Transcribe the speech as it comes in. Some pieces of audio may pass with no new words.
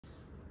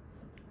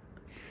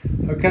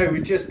Okay,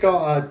 we just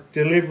got a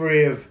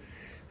delivery of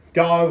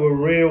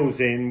Daiwa reels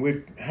in.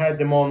 We've had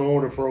them on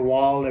order for a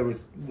while.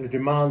 The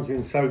demand's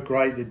been so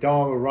great, the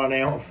Daiwa run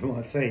out of them,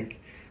 I think.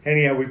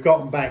 Anyhow, we've got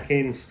them back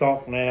in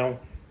stock now.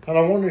 And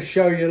I want to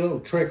show you a little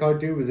trick I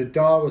do with the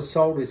Daiwa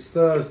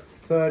Saltist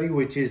 30,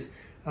 which is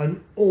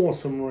an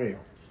awesome reel.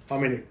 I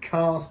mean, it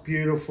casts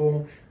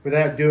beautiful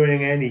without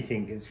doing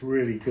anything. It's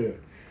really good.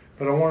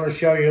 But I want to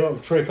show you a little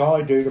trick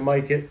I do to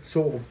make it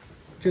sort of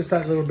just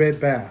that little bit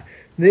better.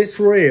 This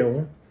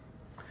reel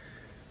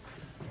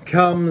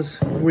comes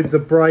with the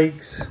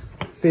brakes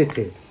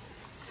fitted.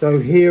 So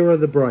here are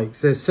the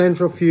brakes. They're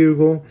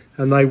centrifugal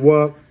and they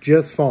work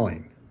just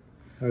fine.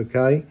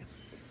 Okay,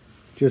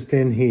 just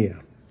in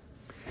here.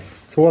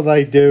 So what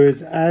they do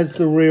is, as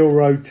the reel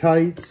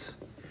rotates,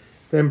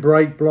 then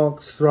brake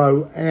blocks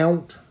throw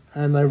out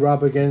and they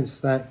rub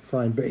against that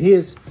frame. But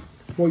here's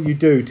what you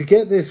do. To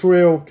get this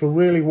reel to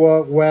really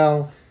work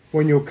well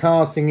when you're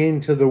casting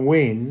into the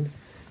wind,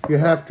 you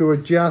have to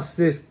adjust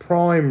this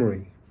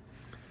primary.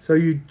 So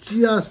you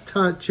just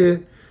touch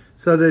it,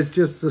 so there's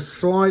just the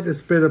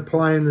slightest bit of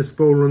play in the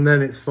spool and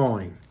then it's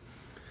fine.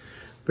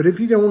 But if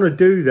you don't want to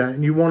do that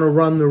and you want to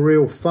run the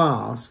reel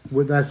fast,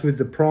 that's with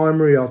the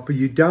primary off, but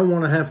you don't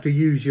want to have to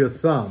use your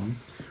thumb,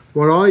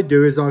 what I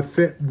do is I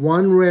fit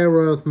one rare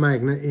earth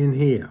magnet in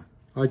here.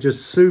 I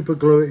just super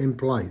glue it in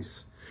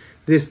place.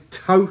 This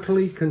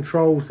totally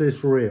controls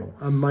this reel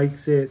and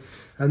makes it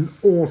an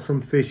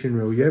awesome fishing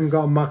reel. You haven't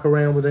got to muck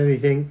around with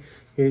anything.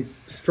 It's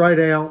straight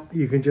out.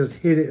 You can just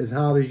hit it as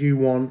hard as you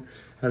want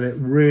and it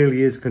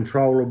really is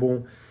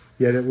controllable,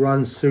 yet it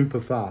runs super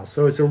fast.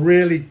 So it's a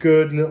really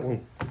good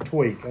little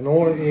tweak, and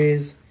all it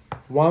is,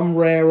 one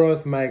rare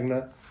earth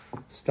magnet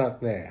stuck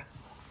there.